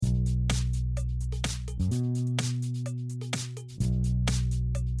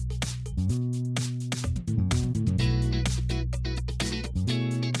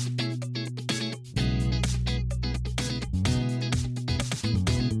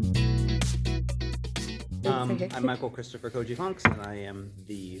Okay. I'm Michael Christopher Koji Funks, and I am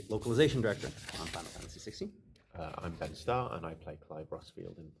the localization director on Final Fantasy XVI. I'm Ben Starr, and I play Clive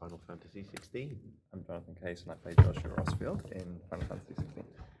Rosfield in Final Fantasy XVI. I'm Jonathan Case, and I play Joshua Rosfield in Final Fantasy XVI.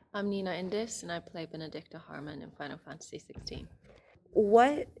 I'm Nina Yndis, and I play Benedikta Harman in Final Fantasy XVI.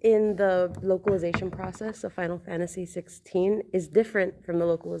 What in the localization process of Final Fantasy XVI is different from the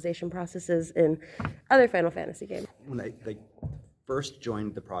localization processes in other Final Fantasy games? When I first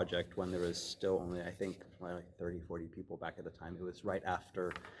joined the project, when there was still only, I think, like 30, 40 people back at the time, it was right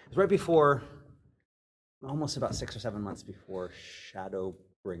before, almost about 6 or 7 months before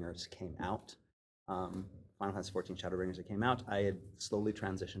Shadowbringers came out. Final Fantasy XIV Shadowbringers that came out, I had slowly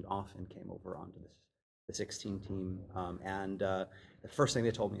transitioned off and came over onto the 16 team. The first thing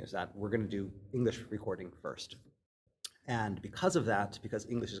they told me is that we're going to do English recording first. And because of that, because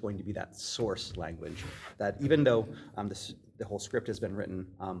English is going to be that source language, that even though the whole script has been written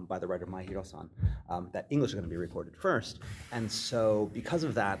by the writer Mahiro-san, that English is going to be recorded first. And so because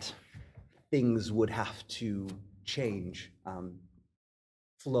of that, things would have to change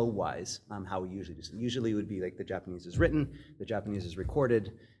flow-wise, how we usually do. So usually it would be like the Japanese is written, the Japanese is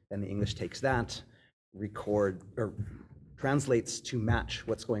recorded, then the English takes that, translates to match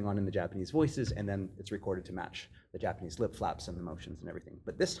what's going on in the Japanese voices, and then it's recorded to match the Japanese lip flaps and the motions and everything.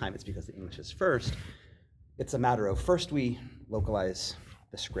 But this time it's because the English is first. It's a matter of first we localize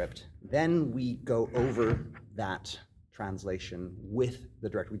the script, then we go over that translation with the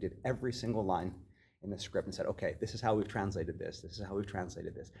director. We did every single line in the script and said, okay, this is how we've translated this, this is how we've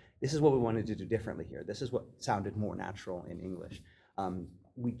translated this, this is what we wanted to do differently here, this is what sounded more natural in English.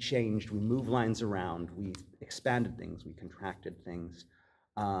 We changed, we moved lines around, we expanded things, we contracted things,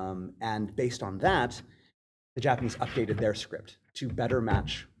 and based on that, the Japanese updated their script to better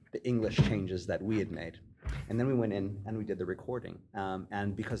match the English changes that we had made. And then we went in and we did the recording.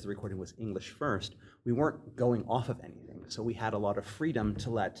 And because the recording was English first, we weren't going off of anything. So we had a lot of freedom to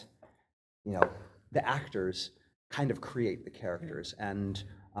let, the actors kind of create the characters and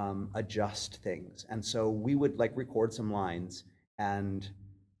adjust things. And so we would record some lines, and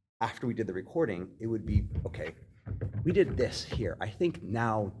after we did the recording, it would be, okay, we did this here. I think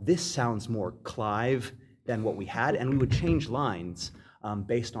now this sounds more Clive than what we had, and we would change lines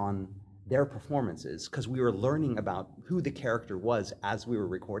based on their performances, because we were learning about who the character was as we were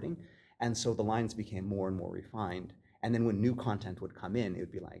recording, and so the lines became more and more refined. And then when new content would come in, it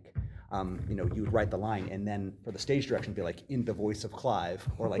would be like, you would write the line, and then for the stage direction, it'd be like in the voice of Clive,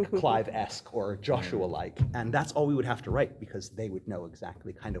 or like Clive-esque, or Joshua-like, and that's all we would have to write because they would know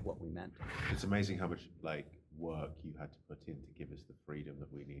exactly kind of what we meant. It's amazing how much work you had to put in to give us the freedom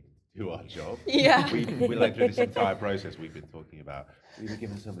that we needed to do our job. Yeah. We through this entire process we've been talking about, we were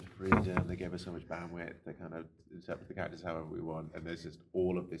given so much freedom, they gave us so much bandwidth to kind of interpret the characters however we want, and there's just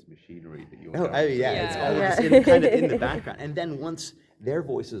all of this machinery that you're It's all of this in the background. And then once their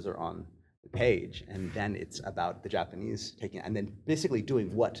voices are on the page, and then it's about the Japanese taking it, and then basically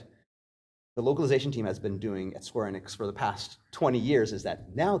doing what the localization team has been doing at Square Enix for the past 20 years, is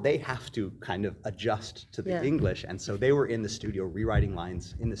that now they have to kind of adjust to the English. And so they were in the studio rewriting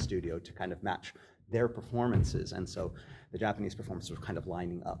lines in the studio to kind of match their performances. And so the Japanese performances were kind of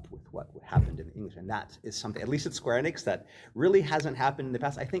lining up with what happened in English. And that is something, at least at Square Enix, that really hasn't happened in the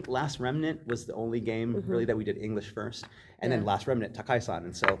past. I think Last Remnant was the only game really that we did English first. And then Last Remnant, Takai-san.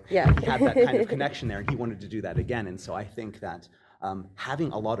 And so he had that kind of connection there, and he wanted to do that again. And so I think that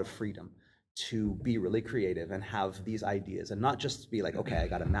having a lot of freedom to be really creative and have these ideas, and not just be like, okay, I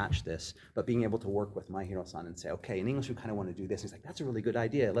got to match this, but being able to work with Mahiro-san and say, okay, in English we kind of want to do this. And he's like, that's a really good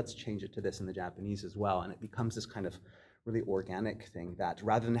idea. Let's change it to this in the Japanese as well. And it becomes this kind of really organic thing that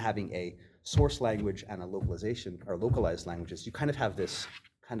rather than having a source language and a localization or localized languages, you kind of have this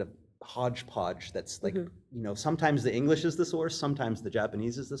kind of hodgepodge that's like, sometimes the English is the source, sometimes the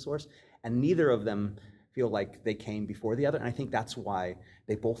Japanese is the source, and neither of them feel like they came before the other. And I think that's why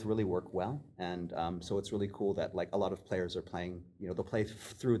they both really work well. And so it's really cool that a lot of players are playing, they'll play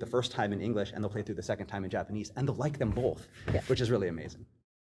through the first time in English and they'll play through the second time in Japanese, and they'll like them both, which is really amazing.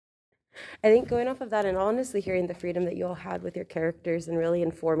 I think going off of that, and honestly hearing the freedom that you all had with your characters and really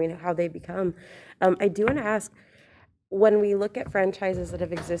informing how they become, I do want to ask, when we look at franchises that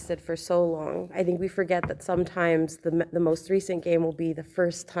have existed for so long, I think we forget that sometimes the most recent game will be the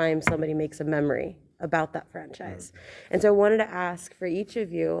first time somebody makes a memory about that franchise. And so I wanted to ask for each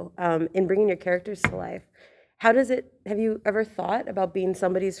of you, in bringing your characters to life, have you ever thought about being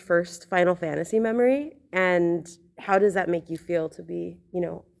somebody's first Final Fantasy memory? And how does that make you feel to be,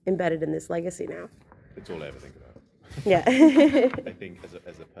 embedded in this legacy now? It's all I ever think about. Yeah. I think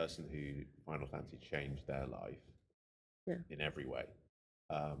as a person who Final Fantasy changed their life in every way,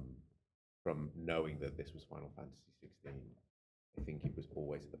 from knowing that this was Final Fantasy 16, I think it was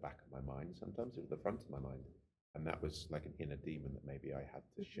always at the back of my mind. Sometimes it was the front of my mind. And that was like an inner demon that maybe I had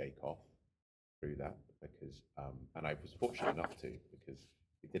to shake off through that because, and I was fortunate enough to, because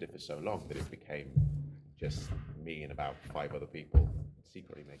we did it for so long that it became just me and about 5 other people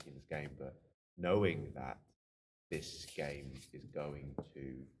secretly making this game. But knowing that this game is going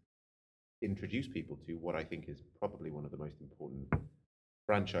to introduce people to what I think is probably one of the most important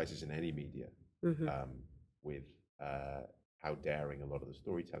franchises in any media, with how daring a lot of the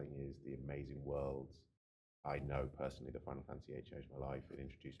storytelling is, the amazing worlds. I know personally that Final Fantasy VIII changed my life. It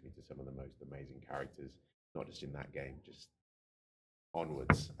introduced me to some of the most amazing characters, not just in that game, just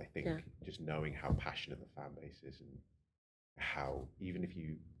onwards. I think just knowing how passionate the fan base is and how even if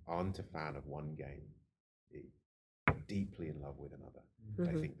you aren't a fan of one game, you're deeply in love with another.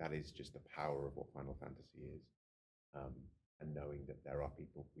 I think that is just the power of what Final Fantasy is. And knowing that there are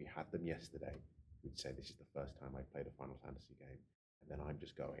people, we had them yesterday, who'd say this is the first time I played a Final Fantasy game, and then I'm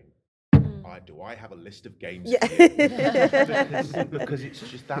just going, do I have a list of games for you? Because it's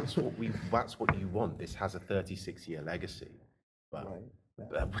just that's what you want. This has a 36-year legacy, but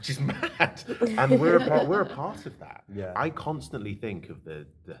which is mad, and we're a part of that. Yeah. I constantly think of the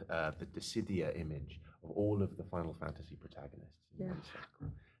Dissidia image of all of the Final Fantasy protagonists in one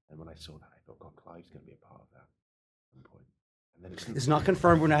circle, and when I saw that, I thought, God, Clive's going to be a part of that at some point. And then It's not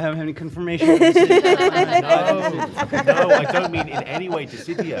confirmed. We're not having any confirmation. No, I don't mean in any way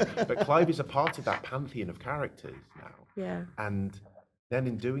Dissidia, but Clive is a part of that pantheon of characters now. Yeah. And then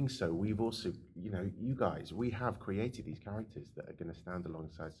in doing so, we've also, you guys, we have created these characters that are going to stand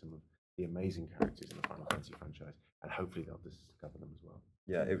alongside some of the amazing characters in the Final Fantasy franchise, and hopefully they'll discover them as well.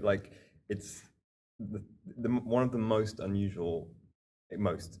 Yeah, it's the one of the most unusual,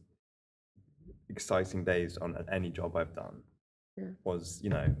 most exciting days on any job I've done. Was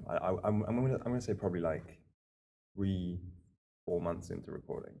I'm gonna say probably like 3-4 months into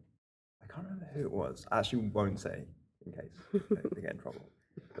recording. I can't remember who it was. I actually won't say in case they get in trouble.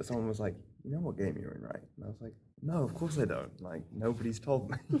 But someone was like, "You know what game you're in, right?" And I was like, "No, of course I don't. Like nobody's told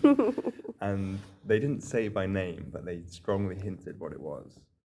me." And they didn't say by name, but they strongly hinted what it was.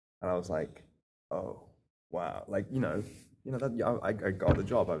 And I was like, "Oh, wow!" Like that I got the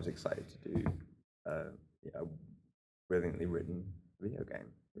job. I was excited to do. Brilliantly written video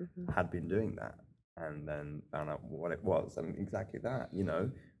game. Had been doing that and then found out what it was, and exactly that,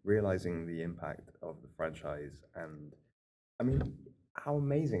 realizing the impact of the franchise. And I mean, how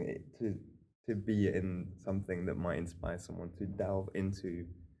amazing it to be in something that might inspire someone to delve into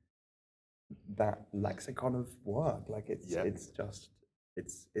that lexicon of work. Like it's just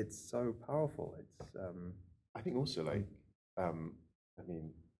it's so powerful. I think also I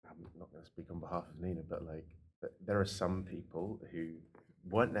mean, I'm not going to speak on behalf of Nina, but there are some people who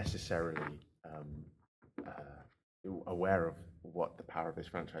weren't necessarily aware of what the power of this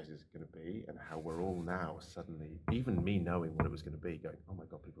franchise is going to be, and how we're all now suddenly, even me knowing what it was going to be, going, "Oh my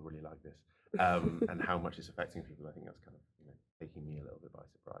God, people really like this," and how much it's affecting people. I think that's kind of taking me a little bit by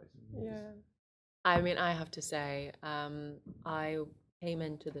surprise. Yeah. I mean, I have to say, I came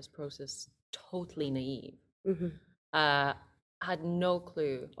into this process totally naive. Had no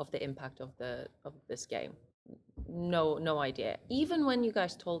clue of the impact of this game. No idea. Even when you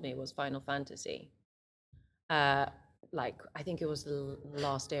guys told me it was Final Fantasy, I think it was the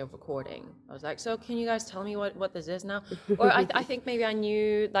last day of recording. I was like, "So can you guys tell me what this is now?" Or I think maybe I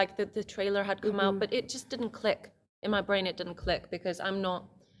knew the trailer had come out, but it just didn't click in my brain. It didn't click because I'm not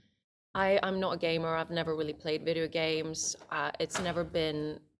a gamer. I've never really played video games. It's never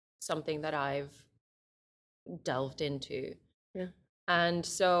been something that I've delved into. Yeah. And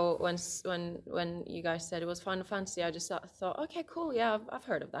so when you guys said it was Final Fantasy, I just thought, okay, cool, yeah, I've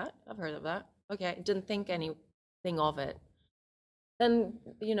heard of that. Okay, didn't think anything of it. Then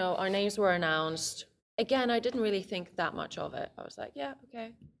our names were announced. Again, I didn't really think that much of it. I was like, yeah,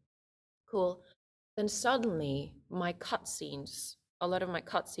 okay, cool. Then suddenly a lot of my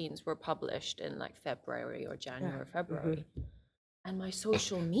cutscenes were published in February or January, February, and my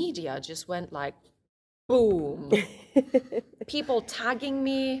social media just went boom. People tagging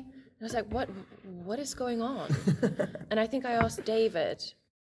me. I was like, what is going on? And I think I asked David,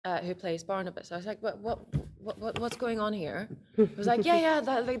 who plays Barnabas. I was like, what's going on here? He was like, yeah,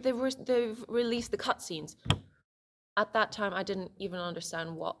 they've released the cutscenes. At that time, I didn't even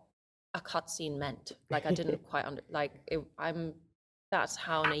understand what a cutscene meant. I didn't quite that's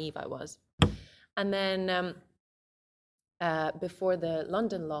how naive I was. And then before the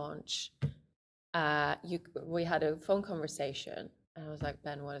London launch, we had a phone conversation, and I was like,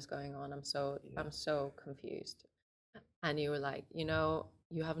 "Ben, what is going on? I'm so confused." And you were like,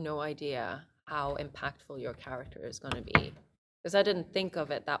 you have no idea how impactful your character is going to be. Because I didn't think of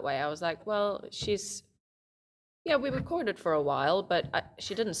it that way. I was like, well, yeah, we recorded for a while, but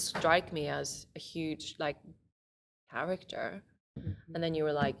she didn't strike me as a huge, like, character. And then you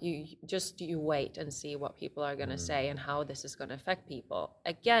were like, you wait and see what people are going to say and how this is going to affect people.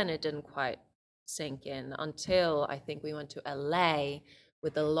 Again, it didn't quite sink in until I think we went to LA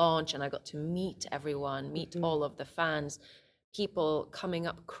with the launch, and I got to meet everyone, meet all of the fans, people coming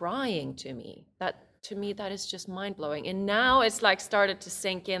up crying to me. To me, that is just mind blowing. And now it's like started to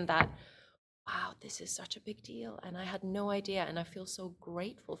sink in that, wow, this is such a big deal. And I had no idea. And I feel so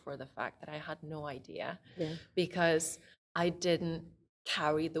grateful for the fact that I had no idea, because I didn't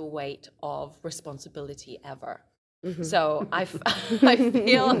carry the weight of responsibility ever. So I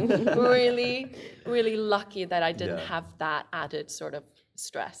feel really, really lucky that I didn't have that added sort of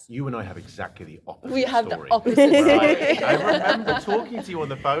stress. You and I have exactly the opposite We have story. the opposite Right? story. I remember talking to you on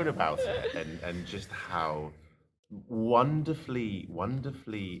the phone about it, and just how wonderfully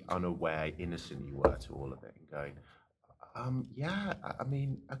unaware, innocent you were to all of it, and going, yeah, I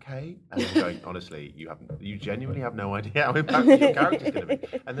mean, okay. And then going, honestly, you genuinely have no idea how impactful your character's going to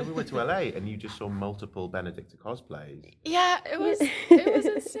be. And then we went to LA, and you just saw multiple Benedikta cosplays. Yeah, it was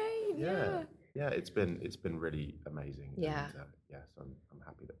insane. Yeah, it's been really amazing. Yeah. And, yes, I'm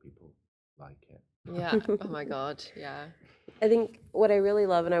happy that people like it. Yeah. Oh my God. Yeah. I think what I really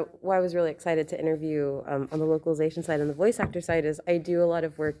love, and why I was really excited to interview on the localization side and the voice actor side, is I do a lot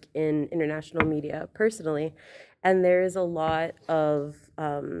of work in international media personally, and there is a lot of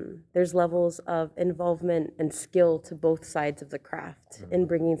there's levels of involvement and skill to both sides of the craft in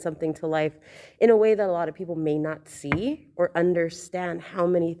bringing something to life in a way that a lot of people may not see or understand how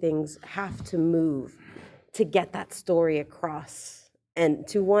many things have to move to get that story across, and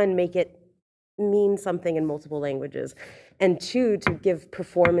to one, make it mean something in multiple languages, and two, to give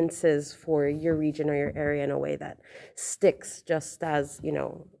performances for your region or your area in a way that sticks just as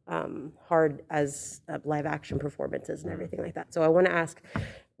hard as live action performances and everything like that. So I want to ask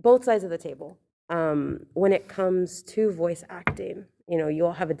both sides of the table, when it comes to voice acting, you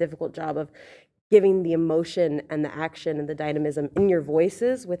all have a difficult job of giving the emotion and the action and the dynamism in your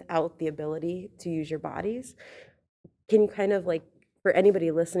voices without the ability to use your bodies. Can you kind of, like, for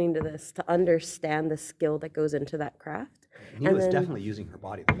anybody listening to this, to understand the skill that goes into that craft? Nia was definitely using her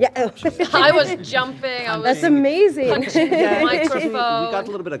body. The whole Yeah. time. She was I was jumping. I was That's amazing. punching the we microphone. got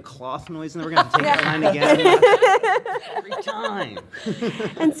a little bit of cloth noise, and then we're going to take that line again every time.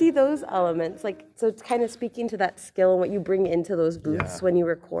 And see those elements, like, so it's kind of speaking to that skill and what you bring into those booths when you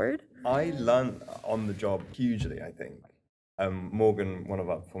record. I learned on the job hugely, I think. Morgan, one of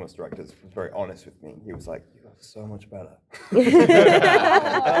our performance directors, was very honest with me. He was like, "You are so much better." And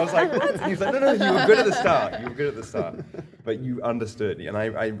I was like, "What?" He was like, "No, you were good at the start. You were good at the start, but you understood." And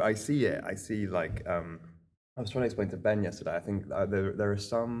I see it. I see, like, I was trying to explain to Ben yesterday. I think there are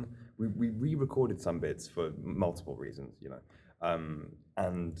some. We re-recorded some bits for multiple reasons,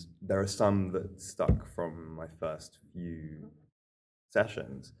 and there are some that stuck from my first few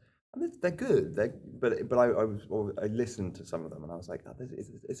sessions. And they're good. But I listened to some of them, and I was like,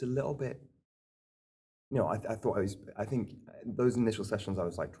 it's a little bit. I think those initial sessions, I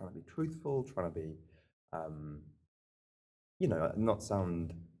was like trying to be truthful, trying to be, not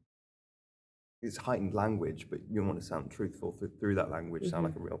sound. It's heightened language, but you want to sound truthful through that language, sound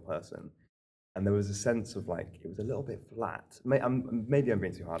like a real person. And there was a sense of, like, it was a little bit flat. Maybe I'm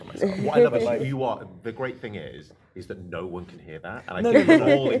being too hard on myself. What I love is you are. The great thing is that no one can hear that, and I think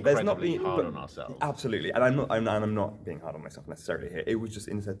we're all incredibly hard on ourselves. Absolutely, and I'm not being hard on myself necessarily here. It was just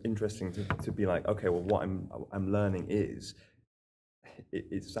interesting to be like, okay, well, what I'm learning is,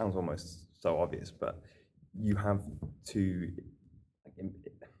 it sounds almost so obvious, but you have to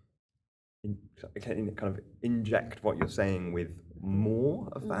kind of inject what you're saying with more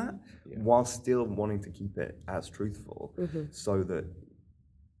of that, while still wanting to keep it as truthful, so that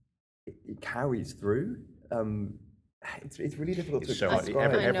it carries through. It's really difficult to describe.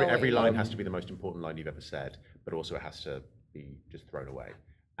 Every line has to be the most important line you've ever said, but also it has to be just thrown away.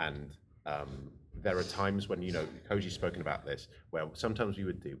 And there are times when, Koji's spoken about this, where sometimes we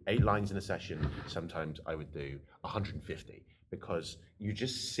would do 8 lines in a session, sometimes I would do 150, because you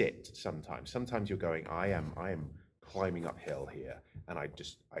just sit sometimes. Sometimes you're going, I am climbing uphill here, and I'm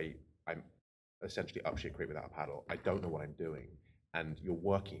essentially up shit creek without a paddle. I don't know what I'm doing, and you're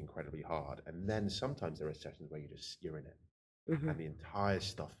working incredibly hard. And then sometimes there are sessions where you're in it, and the entire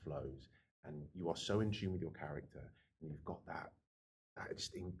stuff flows, and you are so in tune with your character, and you've got that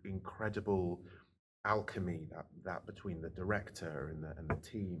just incredible alchemy, that between the director and the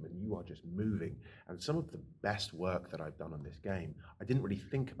team, and you are just moving. And some of the best work that I've done on this game, I didn't really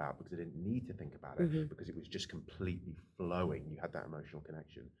think about because I didn't need to think about it because it was just completely flowing. You had that emotional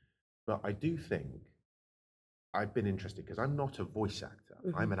connection. But I do think I've been interested because I'm not a voice actor.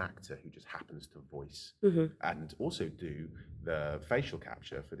 I'm an actor who just happens to voice and also do the facial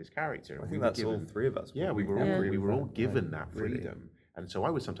capture for this character. I And think were that's all given- three of us. Yeah, we were all all, agree we with were all that. given Like, that really. freedom. And so I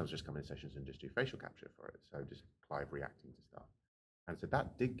would sometimes just come in sessions and just do facial capture for it. So just Clive reacting to stuff. And so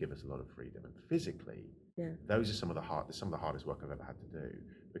that did give us a lot of freedom. And physically, those are some of the hardest work I've ever had to do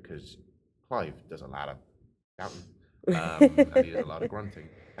because Clive does a lot of shouting and he does a lot of grunting.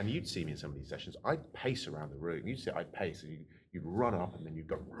 And you'd see me in some of these sessions. I'd pace around the room. You'd say I'd pace, and you'd run up, and then you'd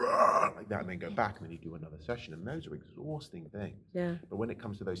go like that, and then go back, and then you'd do another session. And those are exhausting things. Yeah. But when it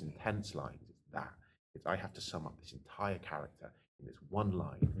comes to those intense lines, it's that. It's I have to sum up this entire character in this one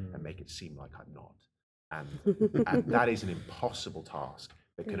line and make it seem like I'm not. And that is an impossible task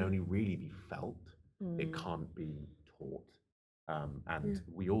that can only really be felt. It can't be taught. And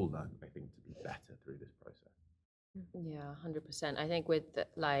we all learn, I think, to be better through this process. Yeah, 100%. I think with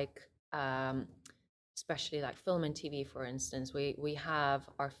especially like film and TV, for instance, we have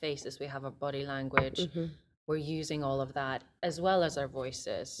our faces, we have our body language. We're using all of that as well as our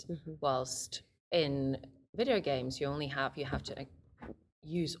voices. Whilst in video games, you have to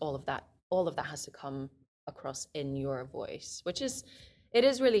use all of that. All of that has to come across in your voice, it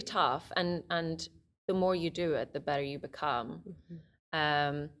is really tough. And the more you do it, the better you become.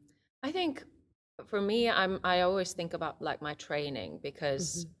 I think for me, I always think about like my training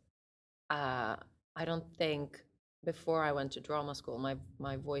because I don't think before I went to drama school,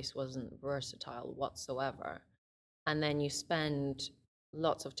 my voice wasn't versatile whatsoever. And then you spend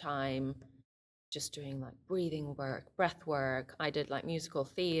lots of time just doing like breathing work, breath work. I did like musical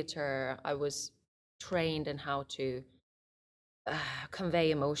theater. I was trained in how to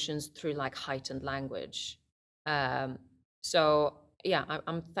convey emotions through like heightened language. So yeah,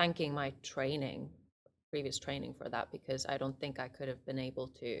 I'm thanking my previous training for that, because I don't think I could have been able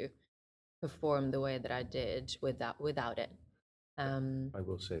to perform the way that I did without it. I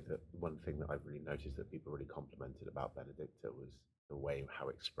will say that one thing that I've really noticed that people really complimented about Benedikta was the way how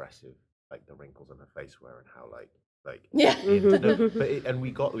expressive like the wrinkles on her face were, and how like Yeah. and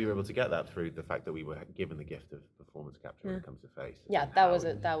we were able to get that through the fact that we were given the gift of performance capture when it comes to face. Yeah, and that how was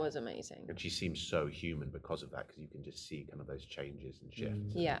it- that was amazing. And she seems so human because of that, because you can just see kind of those changes and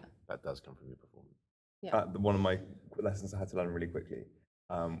shifts. Yeah. That does come from your performance. Yeah. One of my lessons I had to learn really quickly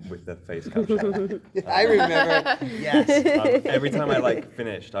with the face capture. I remember. Yes. Every time I like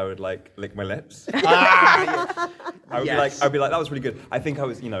finished, I would like lick my lips. Ah, I would yes. be like, that was really good. I think I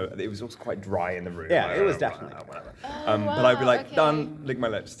was, it was also quite dry in the room. Yeah, it was definitely. Whatever. Oh, But I'd be like, okay. done, lick my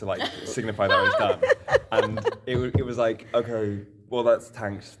lips to like signify that I was done. And it was like, okay, well, that's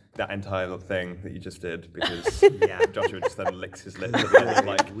tanked that entire thing that you just did, because Joshua just then licks his lips and was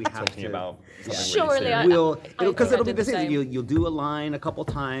like We have talking to- about something Surely really I- serious. We'll, because I it'll be did the the same. same. You'll do a line a couple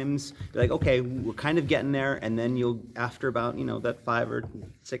times. You're like, okay, we're kind of getting there, and then you'll, after about that 5 or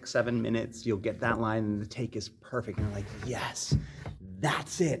 6, 7 minutes, you'll get that line, and the take is perfect, and you're like, yes,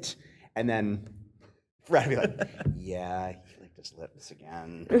 that's it. And then Fred will be like, yeah, he licked his lips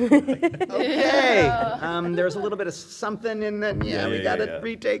again. Okay, there's a little bit of something in that. Yeah, we gotta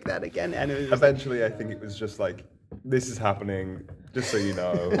retake that again. And it was just like, Eventually, I think it was just like, this is happening, just so you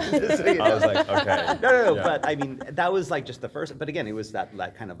know. so you I was know. like, okay. No, yeah. but I mean, that was like just the first, but again, it was that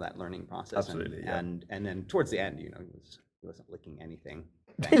kind of that learning process. Absolutely, yeah. And then towards the end, he wasn't licking anything.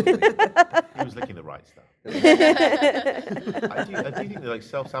 He was licking the right stuff. I do think that like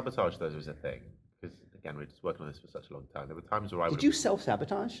self-sabotage though was a thing, because again we're just working on this for such a long time. There were times where I would. Did you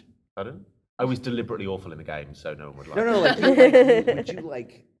self-sabotage? Pardon? I was deliberately awful in the game, so no one would like. No, it. would you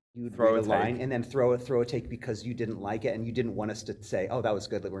like you would Throw read a a line take. and then throw a take because you didn't like it and you didn't want us to say, oh, that was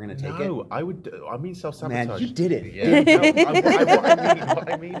good, that we're gonna take it. No, I would. I mean self-sabotage. Man, you did it. Yeah. No,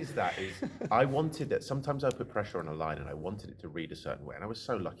 what I mean is I wanted that. Sometimes I put pressure on a line, and I wanted it to read a certain way. And I was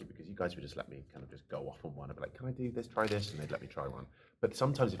so lucky because you guys would just let me kind of just go off on one. I'd be like, "Can I do this? Try this," and they'd let me try one. But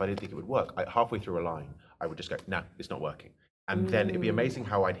sometimes, if I didn't think it would work, halfway through a line, I would just go, "No, it's not working." And then it'd be amazing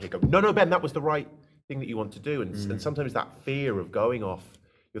how I'd hear go, "No, Ben, that was the right thing that you want to do." And sometimes that fear of going off.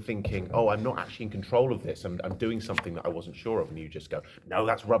 You're thinking, oh, I'm not actually in control of this. I'm doing something that I wasn't sure of. And you just go, no,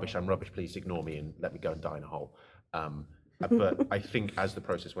 that's rubbish. I'm rubbish. Please ignore me and let me go and die in a hole. But I think as the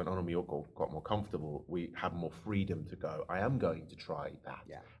process went on and we all got more comfortable, we had more freedom to go, I am going to try that.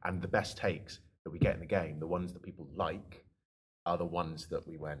 Yeah. And the best takes that we get in the game, the ones that people like, are the ones that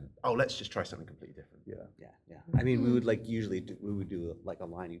we went, oh, let's just try something completely different. Yeah. Yeah. I mean, we would like usually we would do like a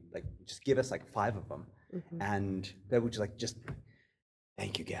line, like just give us like 5 of them, and that would just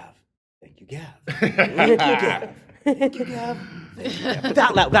thank you, Gav. Thank you, Gav. Thank you, Gav. Thank you, Gav. Thank you,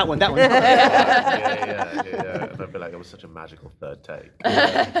 Gav. That one. Yeah. And I feel like it was such a magical third take.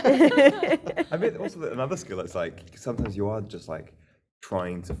 I mean, also another skill is like sometimes you are just like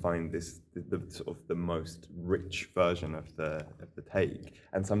trying to find the sort of the most rich version of the take,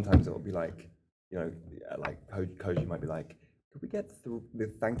 and sometimes it will be like, you know, like Koji might be like, could we get the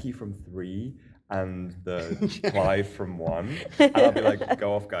thank you from 3 and the Clive from 1? And I'll be like,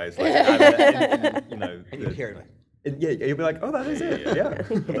 go off, guys. Like, and, you know, And you hear it like, yeah, you'll be like, oh, that is it.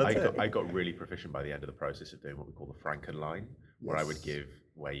 Yeah, I got really proficient by the end of the process of doing what we call the Franken line, where I would give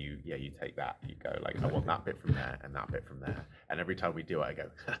where you take that, you go like, I want that bit from there and that bit from there, and every time we do it, I go,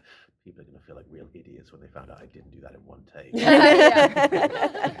 people are going to feel like real idiots when they found out I didn't do that in one take.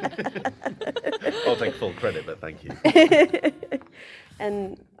 I'll take full credit, but thank you.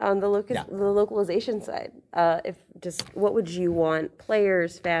 And on the localization side, what would you want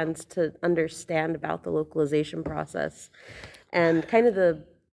players, fans to understand about the localization process, and kind of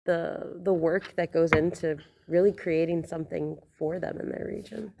the work that goes into really creating something for them in their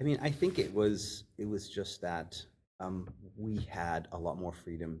region? I mean, I think it was just that we had a lot more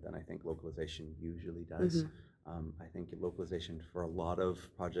freedom than I think localization usually does. I think localization for a lot of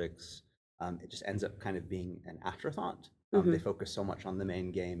projects, it just ends up kind of being an afterthought. They focus so much on the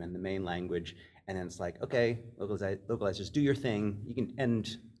main game and the main language, and then it's like, okay, localizers, do your thing. You can,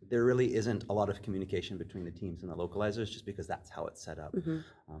 and there really isn't a lot of communication between the teams and the localizers, just because that's how it's set up.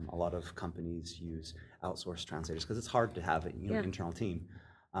 A lot of companies use outsourced translators because it's hard to have an internal team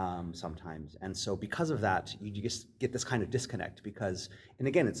sometimes, and so because of that, you just get this kind of disconnect. Because, and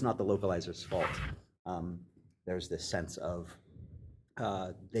again, it's not the localizer's fault. There's this sense of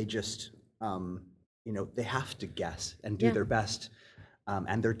they just they have to guess and do their best,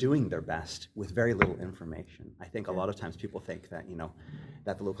 and they're doing their best with very little information. I think a lot of times people think that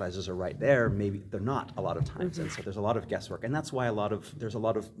that the localizers are right there. Maybe they're not a lot of times, and so there's a lot of guesswork, and that's why there's a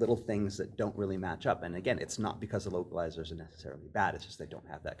lot of little things that don't really match up. And again, it's not because the localizers are necessarily bad. It's just they don't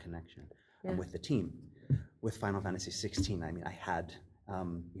have that connection with the team. With Final Fantasy XVI, I mean, I had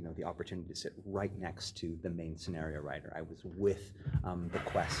the opportunity to sit right next to the main scenario writer. I was with the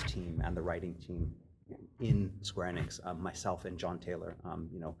quest team and the writing team in Square Enix, myself and John Taylor.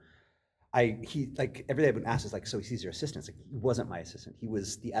 He like every day I've been asked is like, so he's your assistant? It's like, he wasn't my assistant. He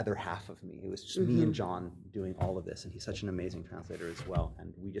was the other half of me. It was just me and John doing all of this, and he's such an amazing translator as well.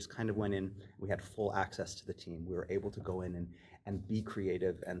 And we just kind of went in. We had full access to the team. We were able to go in and be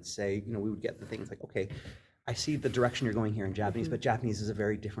creative and say, we would get the things like, okay, I see the direction you're going here in Japanese, but Japanese is a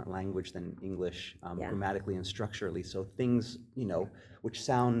very different language than English, grammatically and structurally. So things, which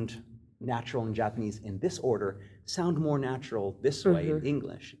sound natural in Japanese in this order sound more natural this way in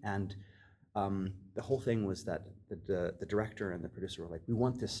English. And the whole thing was that the director and the producer were like, we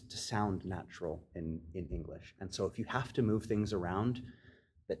want this to sound natural in English. And so if you have to move things around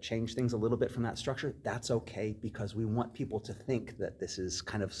that change things a little bit from that structure, that's okay, because we want people to think that this is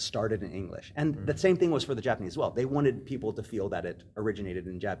kind of started in English. And the same thing was for the Japanese as well. They wanted people to feel that it originated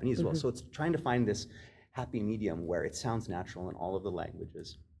in Japanese as well. So it's trying to find this happy medium where it sounds natural in all of the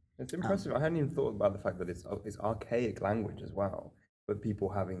languages. It's impressive. I hadn't even thought about the fact that it's archaic language as well, but people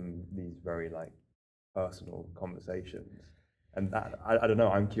having these very like personal conversations, and that I don't know.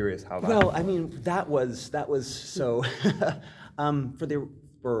 I'm curious how that. Well, I mean, that was so.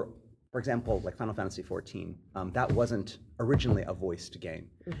 For example, like Final Fantasy XIV, that wasn't originally a voiced game,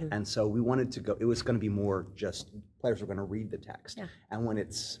 and so we wanted to go. It was going to be more just players were going to read the text, and when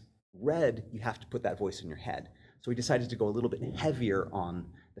it's read, you have to put that voice in your head. So we decided to go a little bit heavier on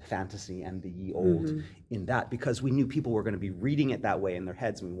the fantasy and the ye old in that, because we knew people were going to be reading it that way in their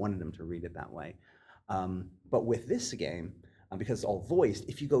heads, and we wanted them to read it that way. But with this game, because it's all voiced,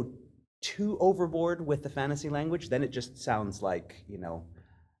 if you go too overboard with the fantasy language, then it just sounds like, a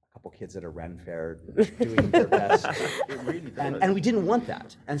couple kids at a Ren fair doing their best. It really does. And we didn't want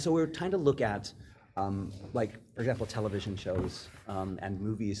that. And so we were trying to look at, like, for example, television shows and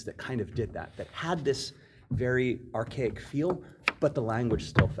movies that kind of did that had this very archaic feel, but the language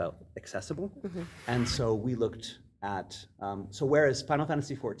still felt accessible. And so we looked at, so whereas Final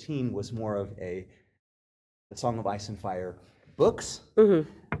Fantasy XIV was more of the Song of Ice and Fire books,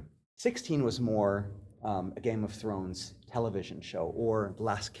 16 was more a Game of Thrones television show, or The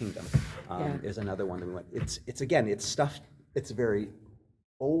Last Kingdom is another one that we went. It's stuff, it's very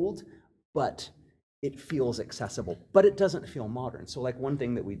old, but it feels accessible, but it doesn't feel modern. So like one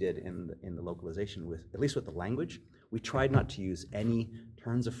thing that we did in the localization, with at least with the language, we tried not to use any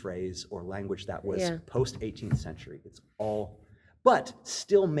turns of phrase or language that was Yeah. post 18th century. It's all, but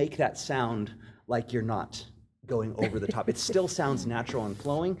still make that sound like you're not going over the top. It still sounds natural and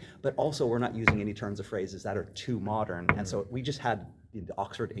flowing, but also we're not using any turns of phrases that are too modern. And so we just had the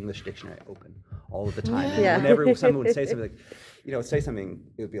Oxford English Dictionary open all of the time. And Yeah. whenever someone would say something like,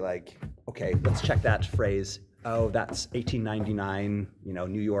 it would be like, okay, let's check that phrase. Oh, that's 1899,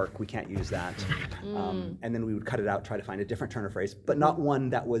 New York, we can't use that. And then we would cut it out, try to find a different turn of phrase, but not one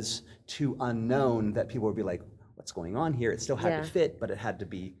that was too unknown that people would be like, what's going on here? It still had Yeah. to fit, but it had to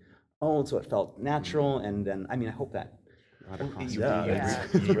be old, so it felt natural. And then, I hope that got Well, across. you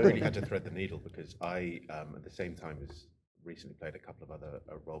really had to thread the needle, because I, at the same time, as recently played a couple of other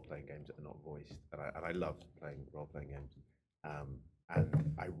role-playing games that are not voiced, and I love playing role-playing games.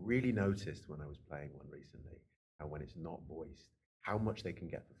 And I really noticed when I was playing one recently, how when it's not voiced, how much they can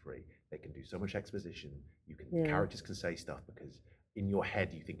get for free. They can do so much exposition. Characters can say stuff because in your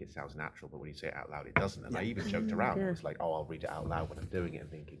head you think it sounds natural, but when you say it out loud, it doesn't. And I even joked around. It was like, oh, I'll read it out loud when I'm doing it, and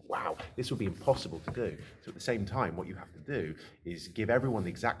thinking, wow, this would be impossible to do. So at the same time, what you have to do is give everyone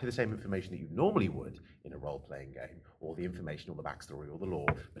exactly the same information that you normally would in a role-playing game, or the information, or the backstory, or the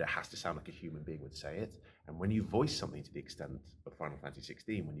lore, but it has to sound like a human being would say it. And when you voice something to the extent of Final Fantasy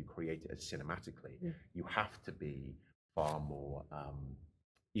XVI, when you create it as cinematically, you have to be far more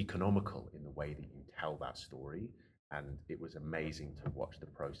economical in the way that you tell that story. And it was amazing to watch the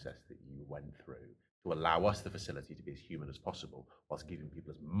process that you went through to allow us the facility to be as human as possible, whilst giving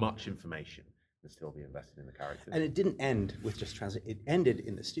people as much information and still be invested in the characters. And it didn't end with just translate. It ended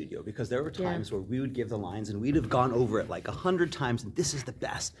in the studio, because there were times where we would give the lines and we'd have gone over it like 100 times, and this is the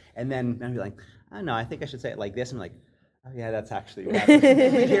best. And then I'd be like, I don't know, I think I should say it like this. And I'm like, oh yeah, that's actually bad.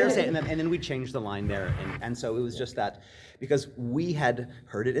 We'd hear him say it, and then we'd change the line there. And so it was just that, because we had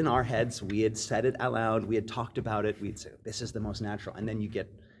heard it in our heads, we had said it out loud, we had talked about it, we'd say, this is the most natural. And then you get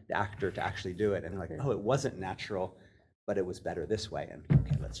the actor to actually do it, and they're like, oh, it wasn't natural, but it was better this way. And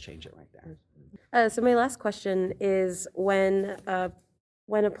okay, let's change it right there. So my last question is, when a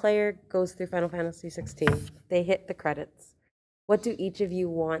player goes through Final Fantasy XVI, they hit the credits. What do each of you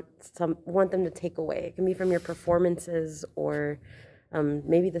want them to take away? It can be from your performances, or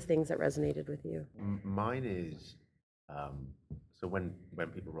maybe the things that resonated with you. Mine is, so when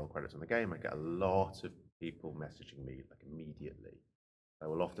people roll credits on the game, I get a lot of people messaging me like immediately. I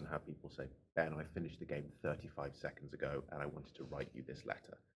will often have people say, Ben, I finished the game 35 seconds ago and I wanted to write you this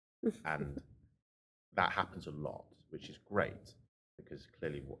letter. And that happens a lot, which is great, because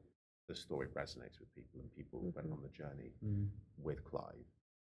clearly the story resonates with people, and people went on the journey with Clive.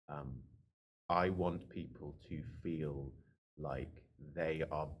 I want people to feel like they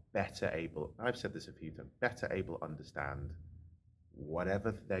are better able, I've said this a few times, better able to understand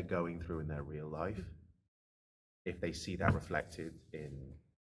whatever they're going through in their real life, if they see that reflected in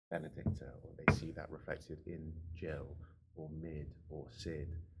Benedikta, or they see that reflected in Jill, or Mid, or Sid.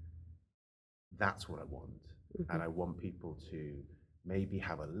 That's what I want. And I want people to maybe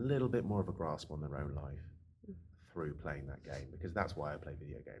have a little bit more of a grasp on their own life through playing that game, because that's why I play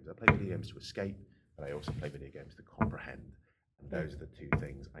video games. I play video games to escape, but I also play video games to comprehend. And those are the two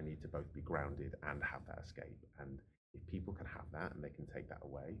things. I need to both be grounded and have that escape. And if people can have that and they can take that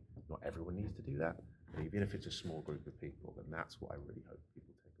away, not everyone needs to do that, but even if it's a small group of people, then that's what I really hope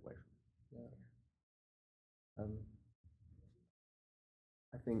people take away from it.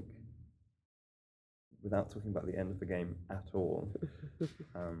 I think, without talking about the end of the game at all,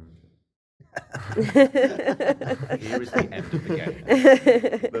 Here is the end of the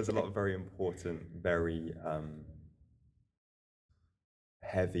game. there's a lot of very important, very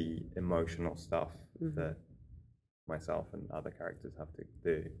heavy emotional stuff that myself and other characters have to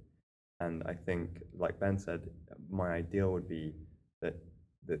do. And I think, like Ben said, my ideal would be that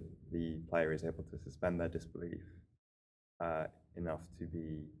the player is able to suspend their disbelief enough to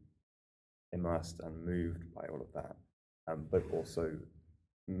be immersed and moved by all of that, but also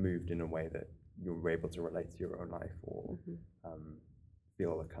moved in a way that you're able to relate to your own life, or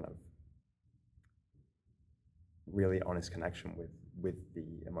feel a kind of really honest connection with the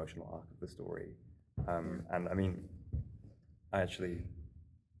emotional arc of the story. And I mean, I actually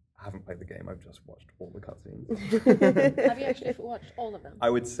haven't played the game. I've just watched all the cutscenes. Have you actually watched all of them? I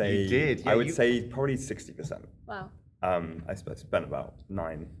would say You did, yeah, I would say probably 60%. Wow. I spent about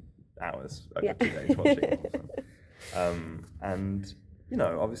 9 hours over 2 days watching all of them. And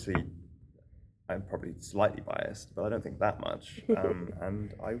obviously, I'm probably slightly biased, but I don't think that much.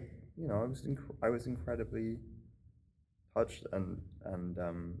 And I was incredibly touched and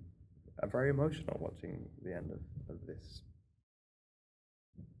very emotional watching the end of this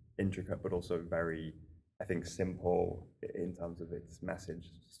intricate but also very I think, simple in terms of its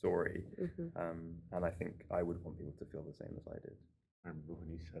message story. And I think I would want people to feel the same as I did. I remember when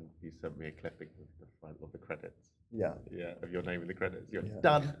you sent me a clipping of the front of the credits. Yeah. Yeah, of your name in the credits. You're Yeah.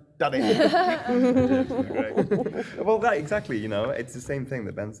 done it. Great. Well, that exactly, you know, it's the same thing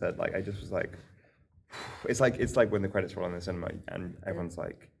that Ben said. Like, I just was like, it's like when the credits roll in the cinema and everyone's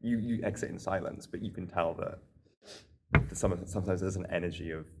like, you exit in silence, but you can tell that sometimes there's an energy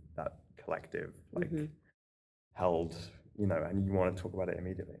of that collective, like, held, you know, and you want to talk about it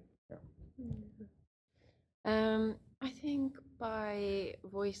immediately. Yeah. I think by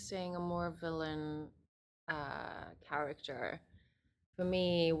voicing a more villain character, for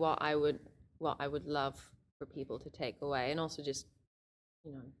me, what I would love for people to take away, and also just,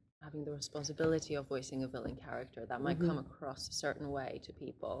 you know, having the responsibility of voicing a villain character that might come across a certain way to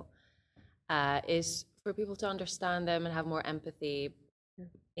people, is for people to understand them and have more empathy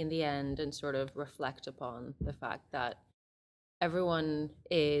in the end, and sort of reflect upon the fact that everyone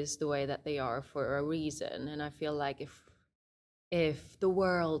is the way that they are for a reason. And I feel like if the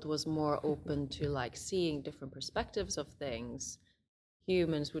world was more open to like seeing different perspectives of things,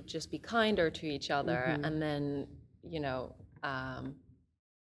 humans would just be kinder to each other, and then, you know,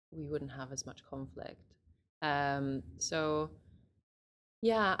 we wouldn't have as much conflict. So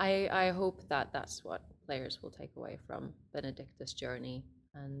yeah, I hope that that's what players will take away from Benedikta's journey,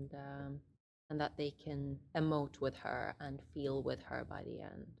 and that they can emote with her and feel with her by the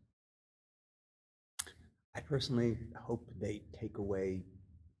end. I personally hope they take away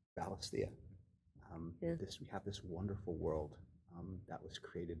Valisthea. We have this wonderful world that was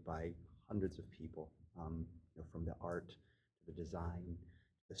created by hundreds of people, you know, from the art to the design,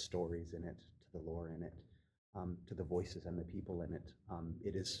 the stories in it, to the lore in it, to the voices and the people in it.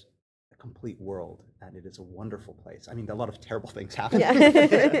 It is a complete world, and it is a wonderful place. I mean, a lot of terrible things happen,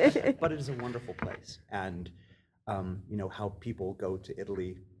 but it is a wonderful place. And you know, how people go to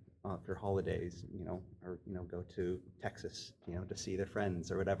Italy for holidays, you know, or, you know, go to Texas, you know, to see their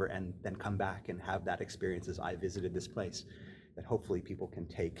friends or whatever, and then come back and have that experience as I visited this place. That hopefully people can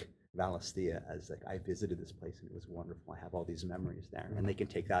take Valisthea as like, I visited this place and it was wonderful. I have all these memories there, and they can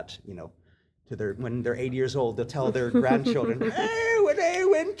take that, you know, to their, when they're 80 years old, they'll tell their grandchildren, hey, when I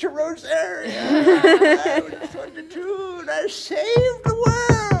went to Rosaria, I was 22, and I saved the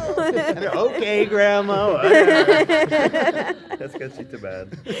world. And they're, okay, Grandma. Let's get you to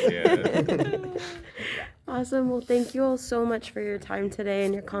bed. Yeah. Awesome. Well, thank you all so much for your time today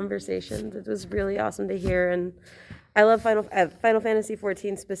and your conversations. It was really awesome to hear, and I love Final Fantasy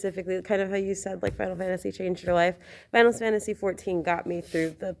XIV specifically, kind of how you said, like, Final Fantasy changed your life. Final Fantasy XIV got me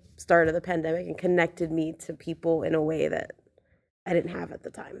through the start of the pandemic and connected me to people in a way that I didn't have at the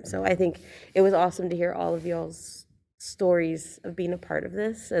time. So I think it was awesome to hear all of y'all's stories of being a part of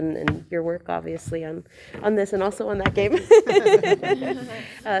this, and your work, obviously, on this and also on that game.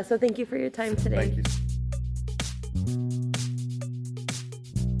 So thank you for your time today. Thank you.